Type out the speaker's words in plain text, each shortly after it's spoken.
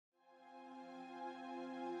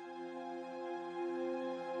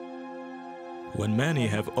When many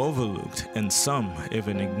have overlooked and some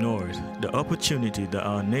even ignored the opportunity that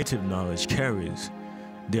our native knowledge carries,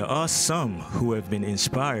 there are some who have been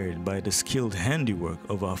inspired by the skilled handiwork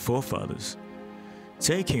of our forefathers,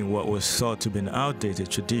 taking what was thought to be an outdated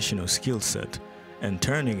traditional skill set and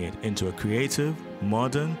turning it into a creative,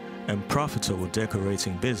 modern, and profitable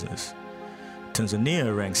decorating business.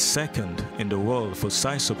 Tanzania ranks second in the world for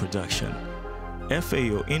sisal production.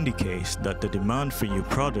 FAO indicates that the demand for new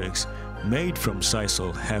products made from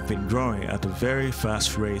sisal have been growing at a very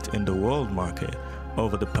fast rate in the world market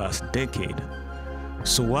over the past decade.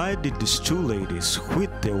 So why did these two ladies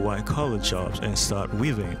quit their white-collar jobs and start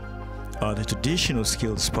weaving? Are the traditional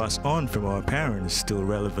skills passed on from our parents still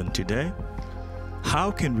relevant today?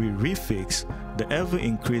 How can we refix the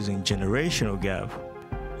ever-increasing generational gap?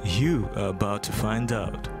 You are about to find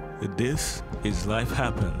out. This is Life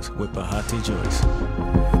Happens with Bahati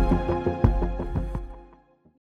Joyce.